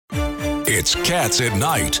It's Cats at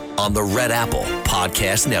Night on the Red Apple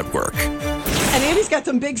Podcast Network. And Andy's got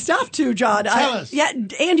some big stuff too, John. Tell us. Yeah,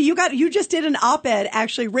 Andy, you just did an op-ed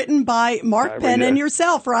actually written by Mark Penn and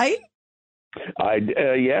yourself, right?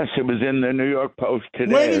 Yes, it was in the New York Post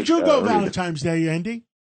today. Where did you go Valentine's Day, Andy?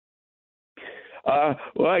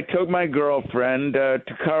 Well, I took my girlfriend to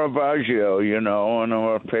Caravaggio, one of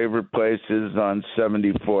our favorite places on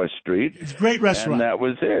 74th Street. It's a great restaurant. And that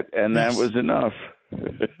was it. And that was enough.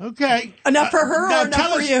 Okay. Enough for her or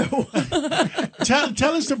enough for you?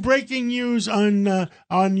 Tell us the breaking news on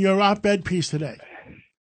your op-ed piece today.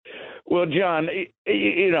 Well, John,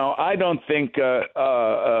 I don't think Joe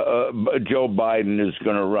Biden is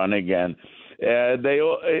going to run again.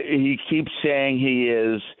 He keeps saying he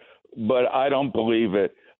is, but I don't believe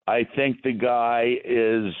it. I think the guy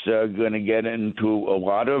is going to get into a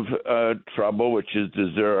lot of trouble, which is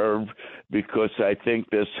deserved, because I think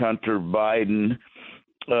this Hunter Biden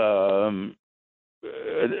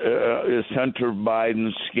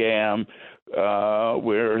scam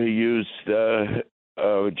where he used Joe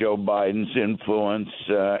Biden's influence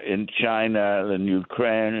in China and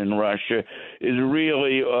Ukraine and Russia is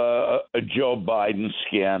really a Joe Biden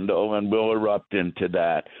scandal, and we'll erupt into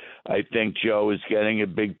that. I think Joe is getting a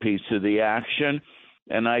big piece of the action,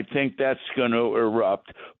 and I think that's going to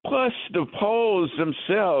erupt. Plus, the polls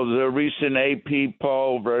themselves, a recent AP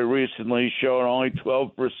poll very recently showed only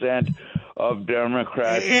 12% of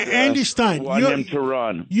Democrats Andy Stein, want him to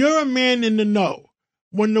run. You're a man in the know.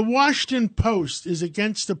 When the Washington Post is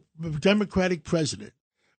against the Democratic president,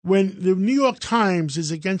 when the New York Times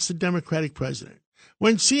is against the Democratic president,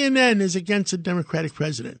 when CNN is against the Democratic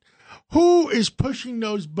president, who is pushing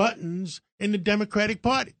those buttons in the Democratic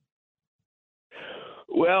Party?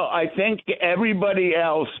 Well, I think everybody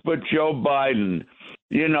else but Joe Biden.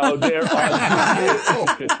 There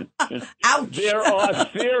are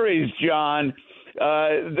theories, John,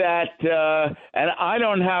 that, and I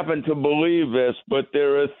don't happen to believe this, but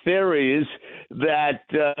there are theories that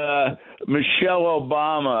Michelle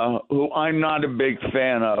Obama, who I'm not a big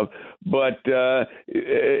fan of, but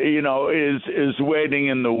is waiting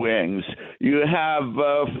in the wings. You have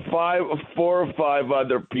 4 or 5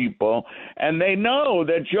 other people, and they know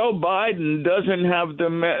that Joe Biden doesn't have the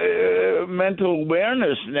mental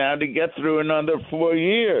awareness now to get through another 4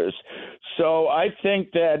 years. So I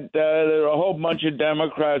think that there are a whole bunch of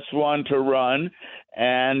Democrats want to run,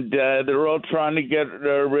 and they're all trying to get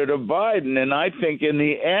rid of Biden. And I think in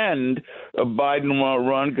the end, Biden won't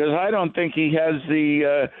run because I don't think he has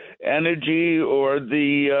the energy or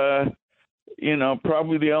the,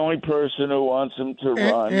 probably the only person who wants him to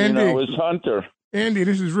run, is Hunter. Andy,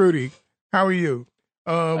 this is Rudy. How are you?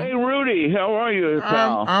 Hey, Rudy, how are you,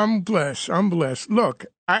 pal? I'm blessed. Look,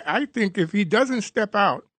 I think if he doesn't step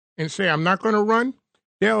out and say, I'm not going to run,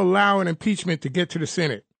 they'll allow an impeachment to get to the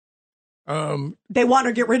Senate. They want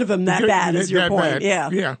to get rid of him that bad, is your point.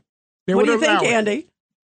 Bad. Yeah. What do you think, Andy?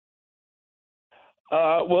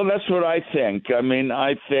 Well, that's what I think. I mean,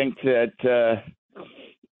 I think that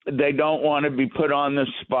they don't want to be put on the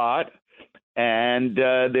spot, and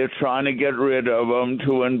they're trying to get rid of him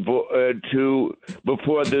to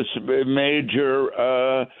before this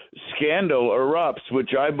major scandal erupts,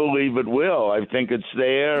 which I believe it will. I think it's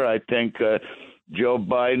there. I think Joe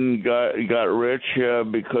Biden got rich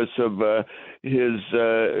because of his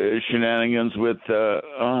shenanigans with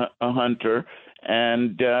Hunter.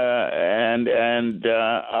 And I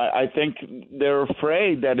think they're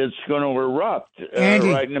afraid that it's going to erupt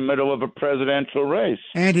right in the middle of a presidential race.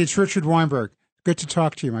 Andy, it's Richard Weinberg. Good to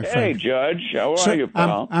talk to you, my friend. Hey, Judge. How are you,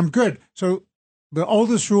 pal? I'm good. So the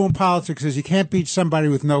oldest rule in politics is you can't beat somebody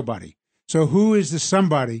with nobody. So who is the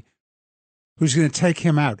somebody who's going to take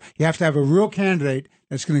him out? You have to have a real candidate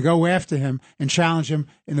that's going to go after him and challenge him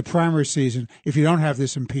in the primary season if you don't have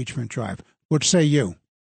this impeachment drive. What say you?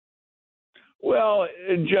 Well,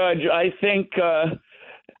 Judge, I think, you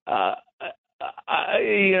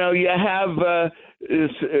have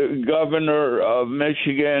this governor of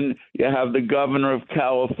Michigan, you have the governor of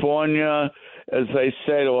California. As I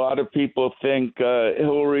said, a lot of people think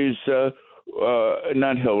Hillary's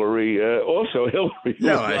not Hillary, also Hillary.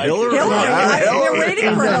 No, Hillary. They're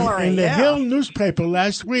waiting for Hillary. In the Hill newspaper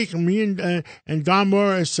last week, me and Don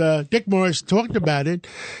Morris, Dick Morris talked about it.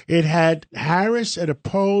 It had Harris at a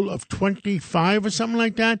poll of 25 or something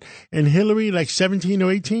like that, and Hillary like 17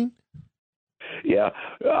 or 18. Yeah,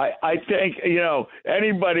 I think,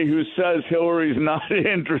 anybody who says Hillary's not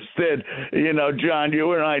interested, John,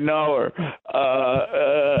 you and I know her,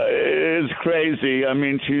 is crazy. I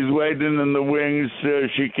mean, she's waiting in the wings.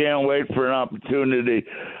 She can't wait for an opportunity.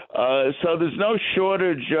 So there's no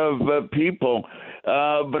shortage of people.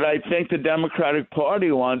 But I think the Democratic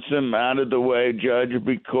Party wants him out of the way, Judge,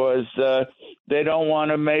 because they don't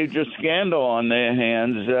want a major scandal on their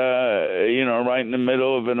hands, right in the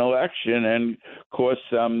middle of an election and cost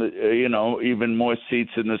them, even more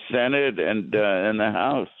seats in the Senate and in the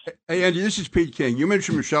House. Hey, Andy, this is Pete King. You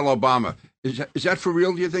mentioned Michelle Obama. Is that for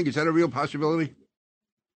real, do you think? Is that a real possibility?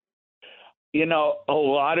 A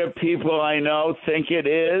lot of people I know think it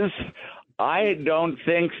is. I don't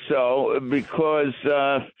think so because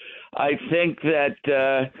I think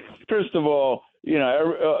that, first of all,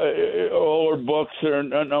 all her books are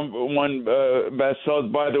number one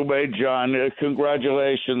bestsellers. By the way, John,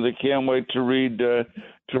 congratulations! I can't wait to read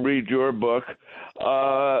your book.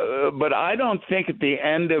 But I don't think at the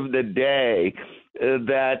end of the day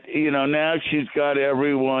that now she's got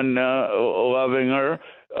everyone loving her.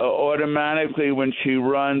 Automatically, when she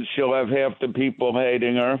runs, she'll have half the people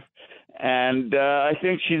hating her. And I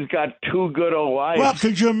think she's got too good a life. Well,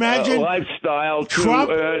 could you imagine lifestyle?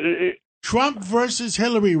 Trump versus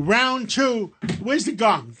Hillary, round 2. Where's the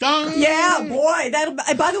gong? Dong. Yeah, boy.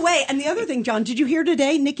 By the way, and the other thing, John, did you hear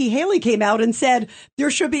today? Nikki Haley came out and said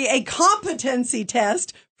there should be a competency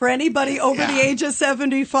test for anybody over the age of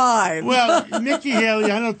 75. Well, Nikki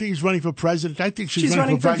Haley, I don't think she's running for president. I think she's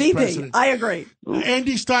running for vice VP. president. I agree.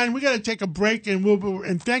 Andy Stein, we got to take a break,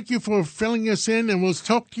 and thank you for filling us in, and we'll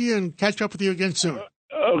talk to you and catch up with you again soon.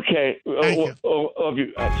 Okay. Thank you. Love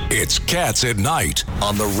you. It's Cats at Night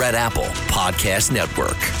on the Red Apple Podcast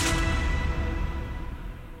Network.